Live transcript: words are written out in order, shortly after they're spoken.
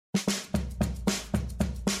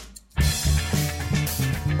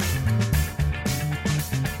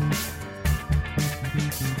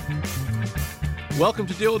Welcome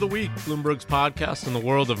to Deal of the Week, Bloomberg's podcast in the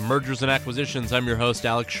world of mergers and acquisitions. I'm your host,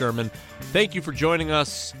 Alex Sherman. Thank you for joining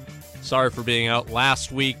us. Sorry for being out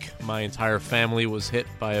last week. My entire family was hit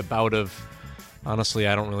by a bout of, honestly,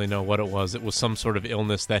 I don't really know what it was. It was some sort of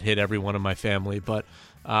illness that hit everyone in my family. But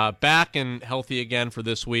back and healthy again for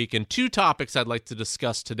this week. And two topics I'd like to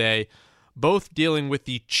discuss today, both dealing with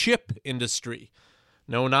the chip industry.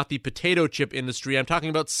 No, not the potato chip industry. I'm talking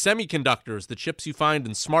about semiconductors, the chips you find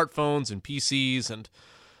in smartphones and PCs, and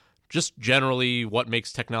just generally what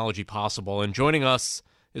makes technology possible. And joining us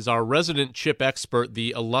is our resident chip expert,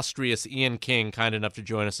 the illustrious Ian King, kind enough to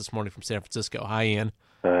join us this morning from San Francisco. Hi, Ian.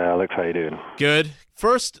 Alex, how you doing? Good.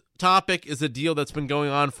 First topic is a deal that's been going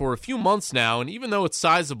on for a few months now, and even though it's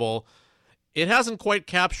sizable, it hasn't quite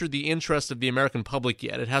captured the interest of the American public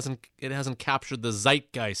yet. It hasn't captured the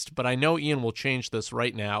zeitgeist, but I know Ian will change this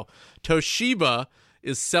right now. Toshiba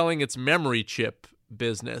is selling its memory chip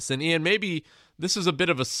business. And Ian, maybe this is a bit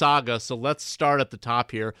of a saga, so let's start at the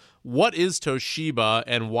top here. What is Toshiba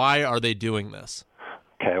and why are they doing this?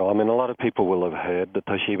 Okay, well, I mean, a lot of people will have heard the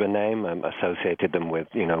Toshiba name and associated them with,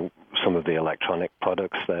 some of the electronic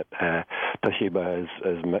products that Toshiba has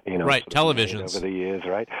right, televisions over the years,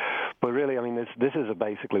 right? But really, I mean, this is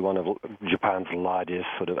basically one of Japan's largest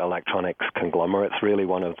sort of electronics conglomerates. Really,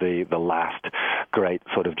 one of the last great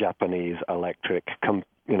sort of Japanese electronics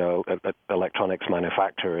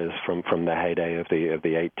manufacturers from the heyday of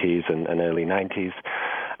the 80s and early 90s.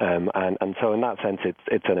 And so in that sense,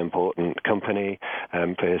 it's an important company.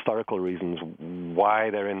 For historical reasons, why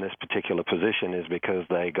they're in this particular position is because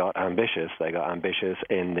they got ambitious. They got ambitious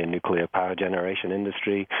in the nuclear power generation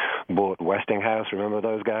industry, bought Westinghouse, remember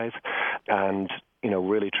those guys? And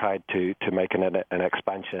really tried to make an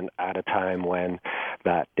expansion at a time when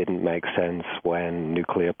that didn't make sense, when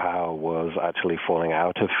nuclear power was actually falling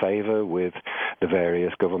out of favor with the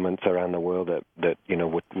various governments around the world that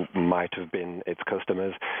might have been its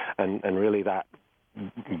customers, and really that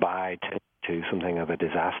buy to something of a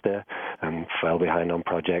disaster and fell behind on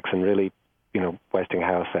projects, and really,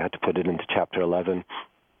 Westinghouse, they had to put it into Chapter 11.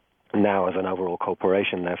 Now, as an overall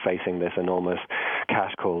corporation, they're facing this enormous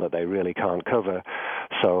cash call that they really can't cover,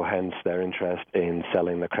 so hence their interest in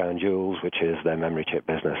selling the crown jewels, which is their memory chip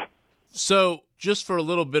business. So, just for a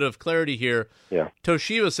little bit of clarity here, yeah.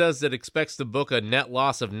 Toshiba says that it expects to book a net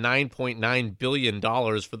loss of $9.9 billion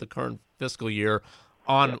for the current fiscal year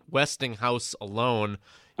on Westinghouse alone.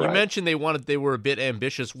 You mentioned they were a bit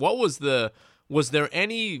ambitious. Was there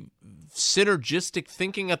any synergistic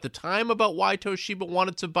thinking at the time about why Toshiba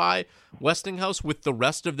wanted to buy Westinghouse with the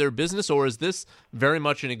rest of their business, or is this very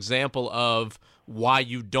much an example of why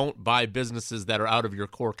you don't buy businesses that are out of your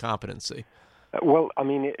core competency? Well, I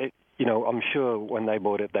mean, I'm sure when they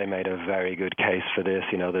bought it, they made a very good case for this.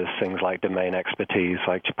 There's things like domain expertise,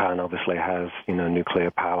 like Japan obviously has,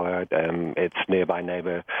 nuclear power. Its nearby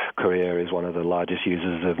neighbor, Korea, is one of the largest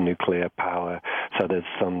users of nuclear power. So there's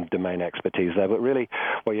some domain expertise there. But really,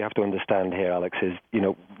 what you have to understand here, Alex, is,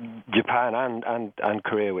 Japan and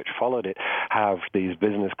Korea, which followed it, have these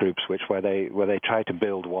business groups where they try to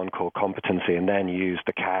build one core competency and then use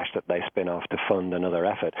the cash that they spin off to fund another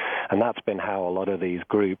effort. And that's been how a lot of these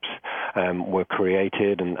groups were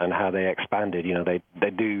created and how they expanded. They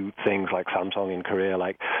do things like Samsung in Korea,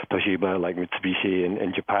 like Toshiba, like Mitsubishi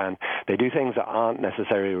in Japan. They do things that aren't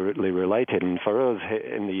necessarily related. And for us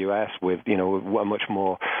in the U.S., with a much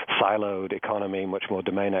more siloed economy, much more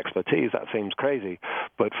domain expertise, that seems crazy.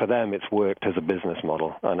 But for them, it's worked as a business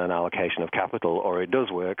model and an allocation of capital, or it does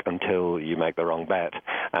work until you make the wrong bet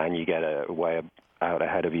and you get way out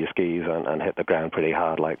ahead of your skis and hit the ground pretty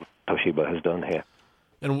hard, like Toshiba has done here.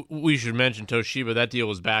 And we should mention Toshiba, that deal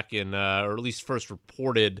was back in, or at least first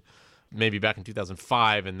reported maybe back in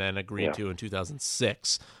 2005 and then agreed to in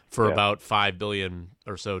 2006 for about $5 billion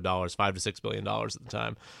or so, $5 to $6 billion at the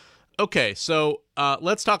time. Okay, so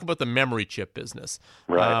let's talk about the memory chip business.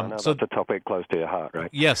 Right, so that's a topic close to your heart, right?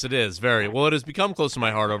 Yes, it is, very. Well, it has become close to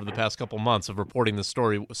my heart over the past couple months of reporting this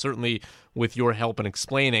story, certainly with your help in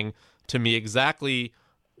explaining to me exactly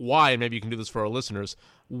why, and maybe you can do this for our listeners,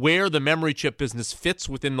 where the memory chip business fits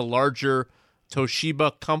within the larger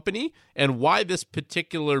Toshiba company and why this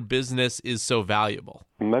particular business is so valuable.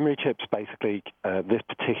 Memory chips, basically, this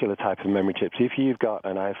particular type of memory chips, if you've got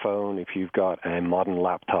an iPhone, if you've got a modern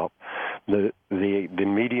laptop, the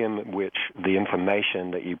medium which the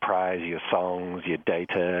information that you prize, your songs, your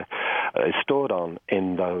data, is stored on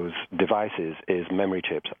in those devices is memory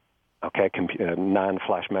chips. Okay, NAND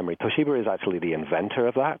flash memory. Toshiba is actually the inventor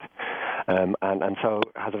of that. and so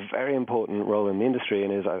has a very important role in the industry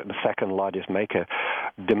and is the second largest maker.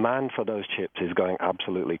 Demand for those chips is going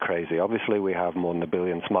absolutely crazy. Obviously, we have more than 1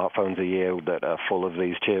 billion smartphones a year that are full of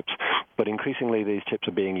these chips, but increasingly these chips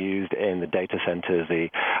are being used in the data centers, the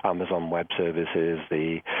Amazon Web Services,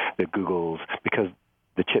 the Googles, because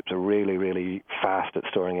the chips are really, really fast at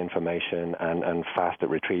storing information and fast at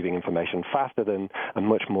retrieving information, faster than and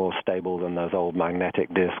much more stable than those old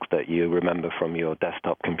magnetic disks that you remember from your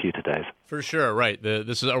desktop computer days. For sure, right.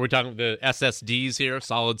 Are we talking the SSDs here,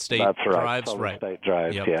 solid state That's right, drives? solid state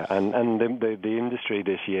drives, yep. Yeah. And the industry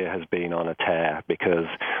this year has been on a tear because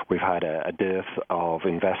we've had a dearth of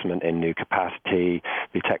investment in new capacity.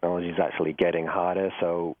 The technology is actually getting harder,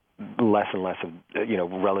 so less and less of,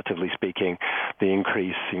 relatively speaking, the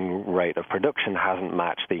increasing rate of production hasn't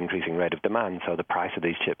matched the increasing rate of demand, so the price of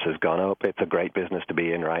these chips has gone up. It's a great business to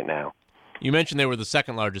be in right now. You mentioned they were the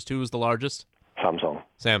second largest. Who was the largest?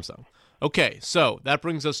 Samsung. Okay, so that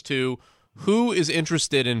brings us to who is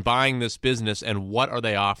interested in buying this business and what are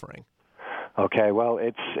they offering? Okay, well,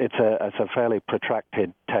 it's a fairly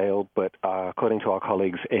protracted tale, but according to our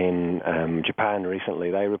colleagues in Japan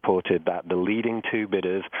recently, they reported that the leading two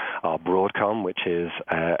bidders are Broadcom, which is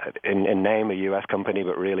in name a U.S. company,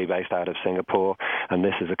 but really based out of Singapore, and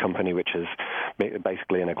this is a company which is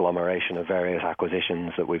basically an agglomeration of various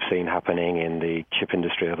acquisitions that we've seen happening in the chip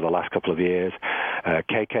industry over the last couple of years.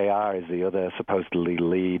 KKR is the other supposedly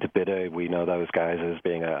lead bidder. We know those guys as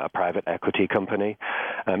being a private equity company,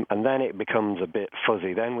 and then it becomes a bit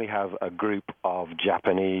fuzzy. Then we have a group of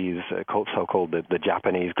Japanese, so-called the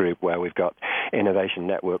Japanese group, where we've got Innovation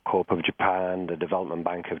Network Corp of Japan, the Development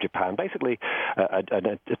Bank of Japan, basically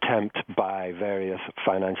an attempt by various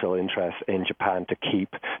financial interests in Japan to keep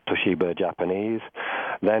Toshiba Japanese.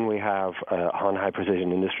 Then we have Han High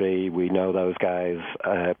Precision Industry. We know those guys.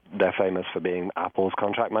 They're famous for being Apple's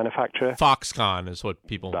contract manufacturer. Foxconn is what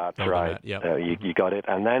people That's know right. them at. Yep. You got it.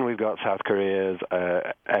 And then we've got South Korea's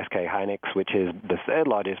SK Hynix, which is the third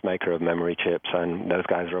largest maker of memory chips, and those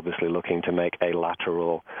guys are obviously looking to make a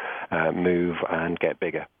lateral move and get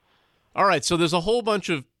bigger. All right, so there's a whole bunch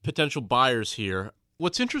of potential buyers here.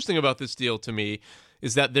 What's interesting about this deal to me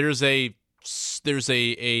is that there's a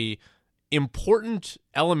important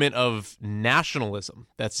element of nationalism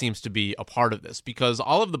that seems to be a part of this, because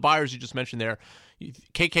all of the buyers you just mentioned there,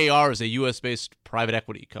 KKR is a U.S.-based private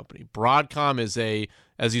equity company. Broadcom is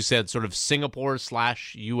as you said, sort of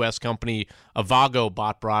Singapore/U.S. company. Avago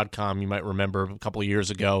bought Broadcom, you might remember, a couple of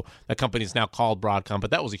years ago. That company is now called Broadcom,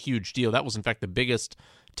 but that was a huge deal. That was, in fact, the biggest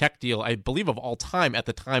tech deal, I believe, of all time at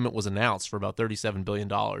the time it was announced, for about $37 billion.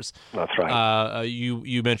 That's right.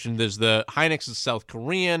 You mentioned there's the Hynix is South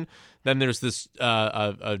Korean. Then there's this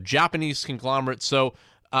a Japanese conglomerate. So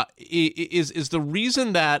is the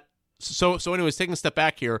reason that so anyways, taking a step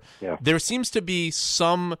back here, yeah. There seems to be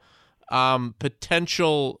some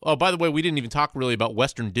potential. Oh, by the way, we didn't even talk really about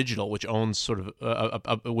Western Digital, which owns sort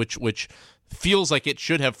of which feels like it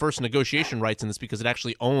should have first negotiation rights in this because it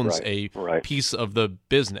actually owns a piece of the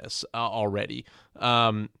business already.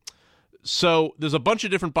 So there's a bunch of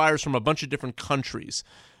different buyers from a bunch of different countries.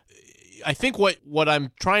 I think what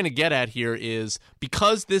I'm trying to get at here is,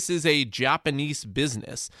 because this is a Japanese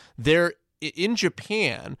business, there in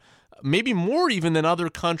Japan, maybe more even than other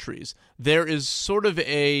countries, there is sort of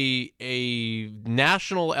a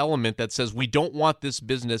national element that says we don't want this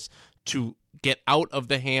business to get out of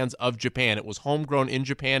the hands of Japan. It was homegrown in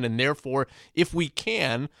Japan, and therefore, if we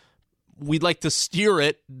can, we'd like to steer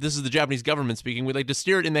it. This is the Japanese government speaking. We'd like to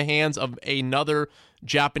steer it in the hands of another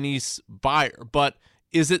Japanese buyer. But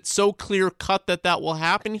is it so clear-cut that will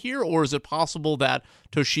happen here, or is it possible that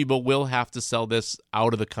Toshiba will have to sell this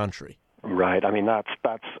out of the country? Right. I mean, that's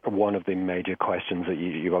one of the major questions that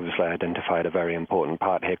you obviously identified, a very important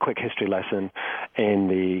part here. Quick history lesson. In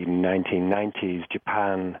the 1990s,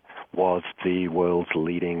 Japan was the world's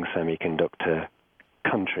leading semiconductor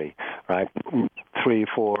country, right?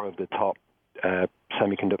 3-4 of the top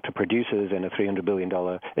semiconductor producers in a $300 billion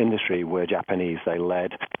industry were Japanese. They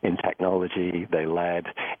led in technology, they led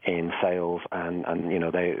in sales, and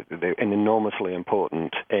they're enormously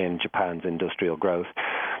important in Japan's industrial growth.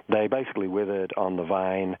 They basically withered on the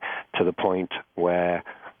vine to the point where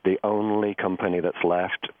the only company that's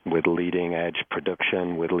left with leading-edge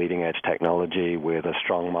production, with leading-edge technology, with a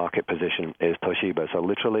strong market position is Toshiba. So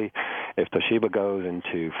literally, if Toshiba goes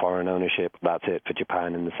into foreign ownership, that's it for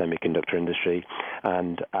Japan in the semiconductor industry.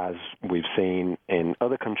 And as we've seen in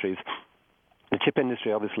other countries, the chip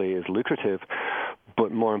industry obviously is lucrative,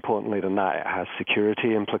 but more importantly than that, it has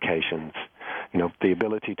security implications. The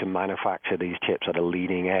ability to manufacture these chips at a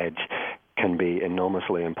leading edge can be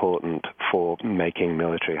enormously important for making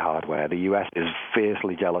military hardware. The U.S. is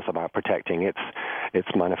fiercely jealous about protecting its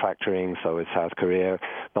manufacturing, so is South Korea.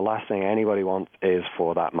 The last thing anybody wants is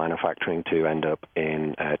for that manufacturing to end up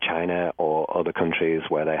in China or other countries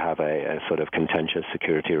where they have a sort of contentious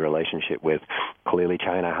security relationship with. Clearly,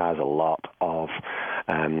 China has a lot of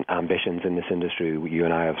ambitions in this industry. You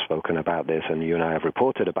and I have spoken about this, and you and I have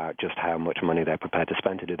reported about just how much money they're prepared to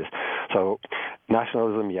spend to do this. So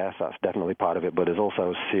nationalism, yes, that's definitely part of it, but there's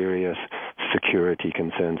also serious security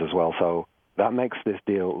concerns as well. So that makes this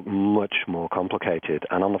deal much more complicated.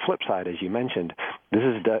 And on the flip side, as you mentioned, this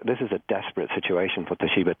is a desperate situation for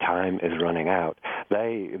Toshiba. Time is running out.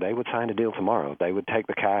 They would sign a deal tomorrow. They would take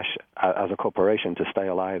the cash as a corporation to stay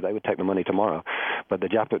alive. They would take the money tomorrow. But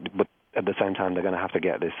at the same time, they're going to have to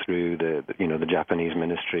get this through the Japanese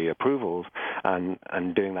ministry approvals, and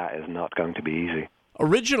doing that is not going to be easy.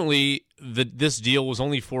 Originally, this deal was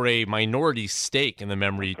only for a minority stake in the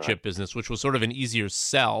memory chip business, which was sort of an easier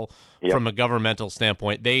sell from a governmental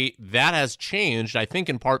standpoint. That has changed, I think,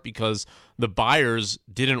 in part because the buyers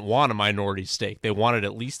didn't want a minority stake. They wanted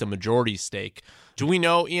at least a majority stake. Do we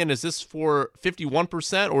know, Ian, is this for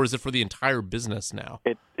 51% or is it for the entire business now?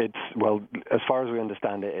 Well, as far as we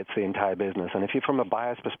understand it, it's the entire business. And if you're from a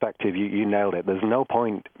buyer's perspective, you nailed it. There's no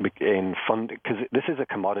point in fund, because this is a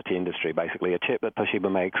commodity industry, basically. A chip that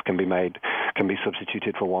Toshiba makes can be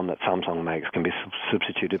substituted for one that Samsung makes, can be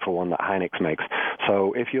substituted for one that Hynix makes.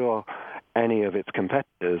 So if you're any of its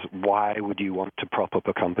competitors, why would you want to prop up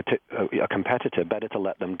a competitor? Better to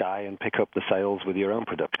let them die and pick up the sales with your own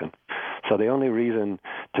production. So the only reason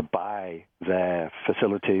to buy their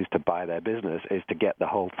facilities, to buy their business, is to get the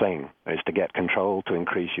whole thing, is to get control, to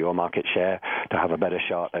increase your market share, to have a better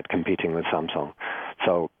shot at competing with Samsung.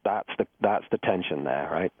 So that's the tension there,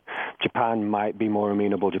 right? Japan might be more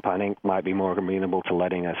amenable, Japan Inc. might be more amenable to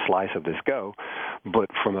letting a slice of this go, but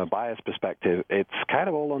from a buyer's perspective, it's kind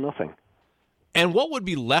of all or nothing. And what would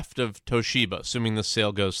be left of Toshiba, assuming the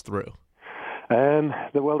sale goes through?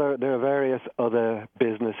 Well, there are various other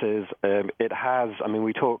businesses.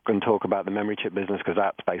 We talk about the memory chip business because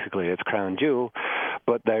that's basically its crown jewel,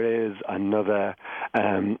 but there is another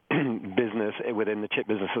business within the chip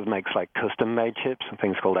business that makes like custom-made chips,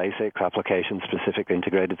 things called ASICs, application-specific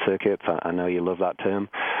integrated circuits. I know you love that term.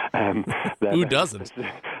 Who doesn't?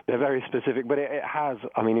 They're very specific, but it has,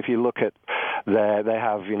 if you look at they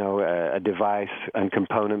have, a device and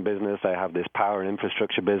component business. They have this power and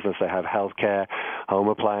infrastructure business. They have healthcare, home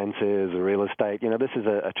appliances, real estate. This is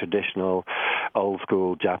a traditional,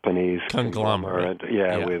 old-school Japanese conglomerate.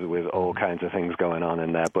 With all kinds of things going on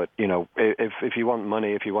in there. But, if you want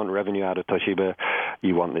money, if you want revenue out of Toshiba,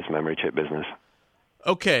 you want this memory chip business.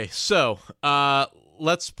 Okay, so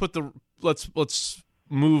let's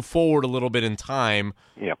move forward a little bit in time.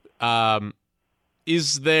 Yep.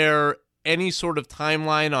 Is there any sort of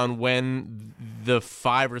timeline on when the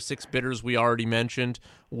 5 or 6 bidders we already mentioned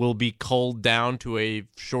will be culled down to a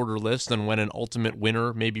shorter list and when an ultimate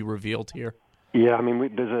winner may be revealed here? Yeah,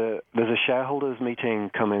 there's a shareholders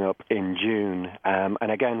meeting coming up in June, and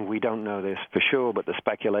again, we don't know this for sure, but the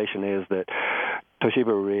speculation is that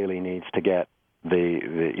Toshiba really needs to get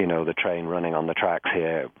the train running on the tracks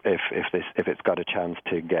here. If it's got a chance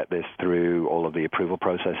to get this through all of the approval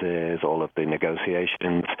processes, all of the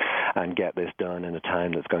negotiations, and get this done in a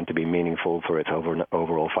time that's going to be meaningful for its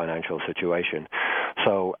overall financial situation.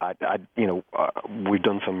 So we've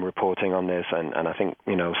done some reporting on this, and I think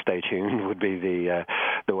stay tuned would be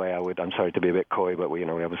the way I would. I'm sorry to be a bit coy, but we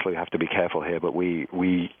obviously have to be careful here. But we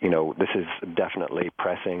this is definitely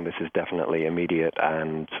pressing. This is definitely immediate,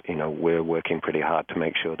 and we're working pretty hard to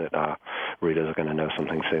make sure that our readers are going to know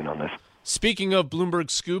something soon on this. Speaking of Bloomberg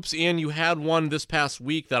scoops, Ian, you had one this past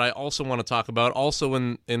week that I also want to talk about, also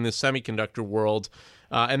in the semiconductor world,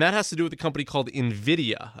 and that has to do with a company called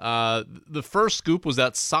Nvidia. The first scoop was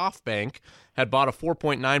that SoftBank had bought a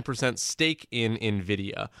 4.9% stake in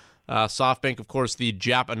Nvidia. SoftBank, of course,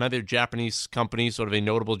 another Japanese company, sort of a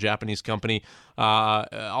notable Japanese company,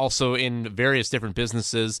 also in various different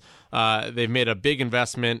businesses. They've made a big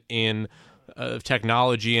investment in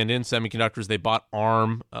technology and in semiconductors. They bought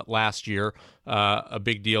ARM last year, a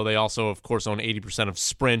big deal. They also, of course, own 80% of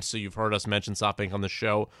Sprint, so you've heard us mention SoftBank on the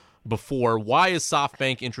show before. Why is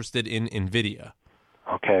SoftBank interested in Nvidia?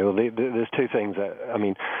 Okay, well, there's two things.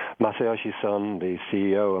 Masayoshi Son, the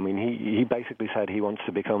CEO, he basically said he wants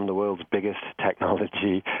to become the world's biggest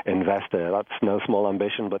technology investor. That's no small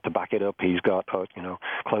ambition, but to back it up, he's got close to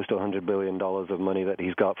 $100 billion of money that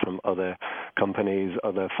he's got from other companies,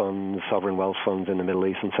 other funds, sovereign wealth funds in the Middle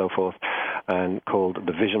East and so forth, and called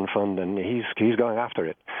the Vision Fund, and he's going after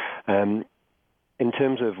it. in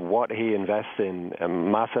terms of what he invests in,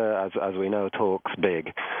 Massa, as we know, talks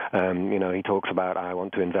big. He talks about, I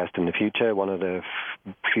want to invest in the future. One of the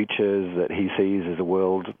futures that he sees is a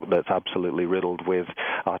world that's absolutely riddled with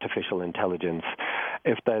artificial intelligence.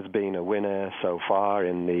 If there's been a winner so far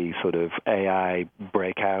in the sort of AI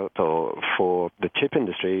breakout or for the chip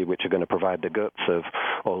industry, which are going to provide the guts of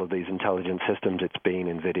all of these intelligent systems, it's been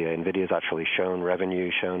Nvidia. Nvidia's actually shown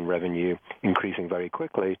revenue increasing very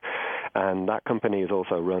quickly. And that company is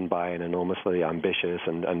also run by an enormously ambitious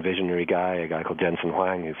and visionary guy, a guy called Jensen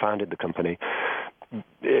Huang, who founded the company.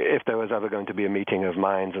 If there was ever going to be a meeting of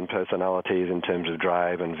minds and personalities in terms of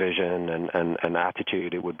drive and vision and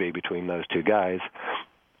attitude, it would be between those two guys.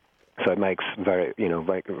 So it makes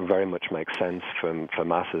very much makes sense for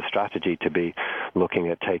Massa's strategy to be looking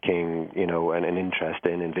at taking, an interest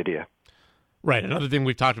in Nvidia. Right. Another thing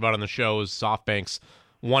we've talked about on the show is SoftBank's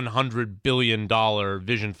 $100 billion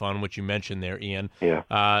vision fund, which you mentioned there, Ian. Yeah.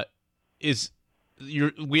 There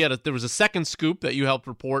was a second scoop that you helped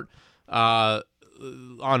report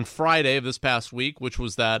on Friday of this past week, which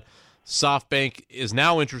was that SoftBank is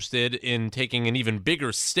now interested in taking an even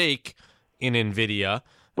bigger stake in Nvidia.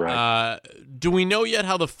 Right. Do we know yet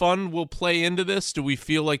how the fund will play into this? Do we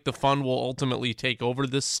feel like the fund will ultimately take over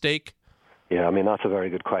this stake? Yeah, that's a very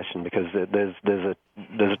good question because there's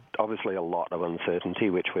obviously a lot of uncertainty,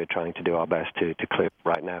 which we're trying to do our best to clear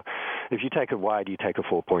right now. If you take a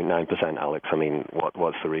 4.9%, Alex,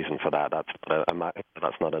 what's the reason for that?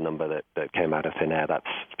 That's not a number that came out of thin air. That's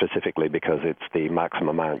specifically because it's the maximum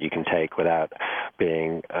amount you can take without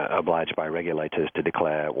being obliged by regulators to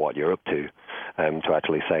declare what you're up to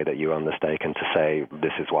actually say that you own the stake and to say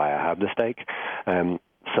this is why I have the stake.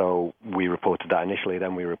 So we reported that initially.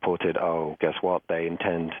 Then we reported, guess what? They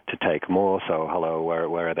intend to take more. So, hello,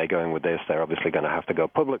 where are they going with this? They're obviously going to have to go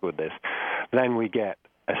public with this. Then we get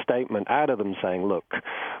a statement out of them saying, look,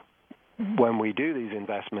 when we do these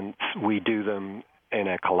investments, we do them in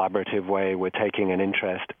a collaborative way. We're taking an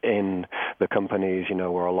interest in the companies.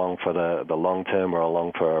 We're along for the long term. We're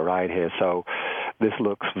along for a ride here. So this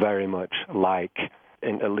looks very much like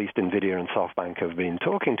at least Nvidia and SoftBank have been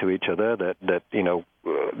talking to each other that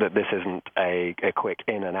this isn't a quick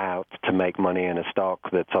in and out to make money in a stock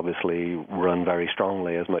that's obviously run very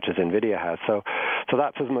strongly as much as Nvidia has. So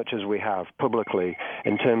that's as much as we have publicly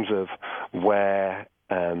in terms of where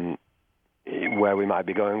we might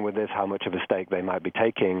be going with this, how much of a stake they might be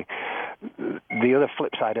taking. The other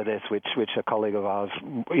flip side of this, which a colleague of ours,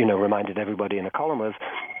 reminded everybody in a column was,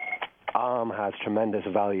 ARM has tremendous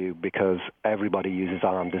value because everybody uses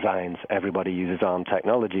ARM designs, everybody uses ARM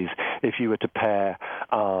technologies. If you were to pair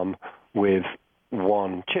ARM with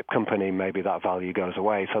one chip company, maybe that value goes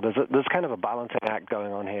away. So there's kind of a balancing act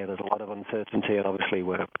going on here. There's a lot of uncertainty, and obviously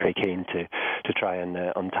we're very keen to try and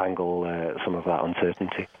untangle some of that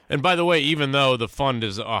uncertainty. And by the way, even though the fund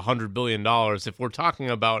is $100 billion, if we're talking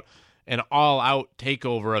about an all-out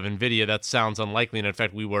takeover of Nvidia, that sounds unlikely. And in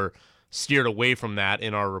fact, we were steered away from that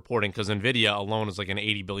in our reporting because Nvidia alone is like an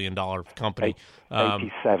 $80 billion company.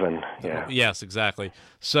 87, yeah. Yes, exactly.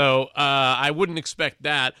 So I wouldn't expect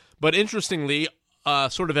that. But interestingly,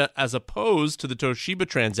 sort of as opposed to the Toshiba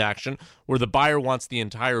transaction where the buyer wants the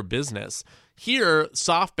entire business, here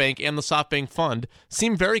SoftBank and the SoftBank fund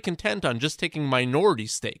seem very content on just taking minority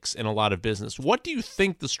stakes in a lot of business. What do you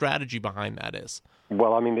think the strategy behind that is?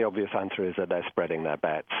 Well, the obvious answer is that they're spreading their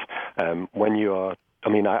bets.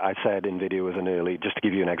 I said Nvidia was an early, just to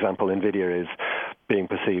give you an example, Nvidia is being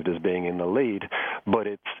perceived as being in the lead, but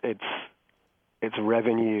it's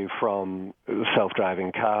revenue from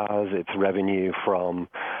self-driving cars, it's revenue from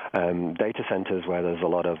data centers where there's a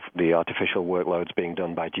lot of the artificial workloads being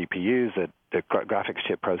done by GPUs, the graphics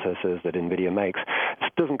chip processors that Nvidia makes.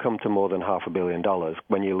 It doesn't come to more than $500 million.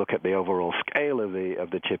 When you look at the overall scale of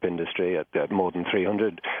the chip industry at more than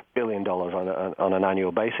 $300 billion on an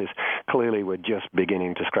annual basis, clearly we're just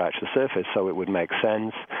beginning to scratch the surface. So it would make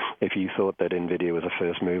sense if you thought that Nvidia was a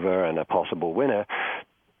first mover and a possible winner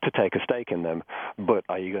to take a stake in them. But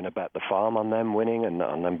are you going to bet the farm on them winning and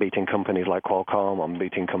on them beating companies like Qualcomm, on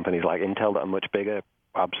beating companies like Intel that are much bigger?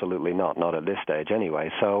 Absolutely not at this stage anyway.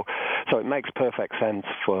 So it makes perfect sense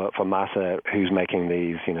for Massa, who's making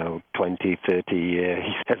these 20, 30-year,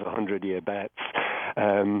 he says 100-year bets,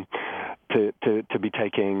 to be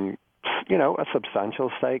taking a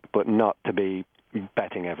substantial stake, but not to be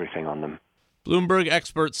betting everything on them. Bloomberg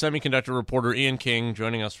expert semiconductor reporter Ian King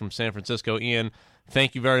joining us from San Francisco. Ian,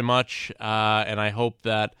 thank you very much, and I hope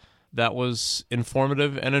that was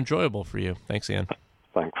informative and enjoyable for you. Thanks, Ian.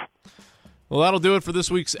 Thanks. Well, that'll do it for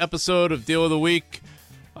this week's episode of Deal of the Week.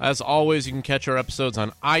 As always, you can catch our episodes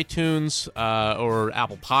on iTunes or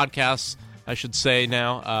Apple Podcasts. I should say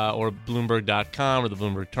now, or Bloomberg.com or the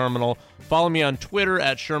Bloomberg Terminal. Follow me on Twitter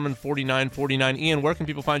at Sherman4949. Ian, where can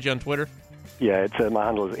people find you on Twitter? Yeah, my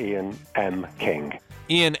handle is Ian M. King.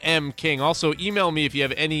 Ian M. King. Also, email me if you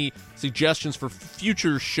have any suggestions for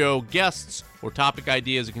future show guests or topic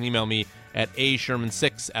ideas. You can email me at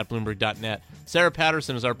asherman6@bloomberg.net. Sarah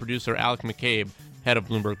Patterson is our producer. Alec McCabe, head of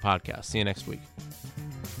Bloomberg Podcast. See you next week.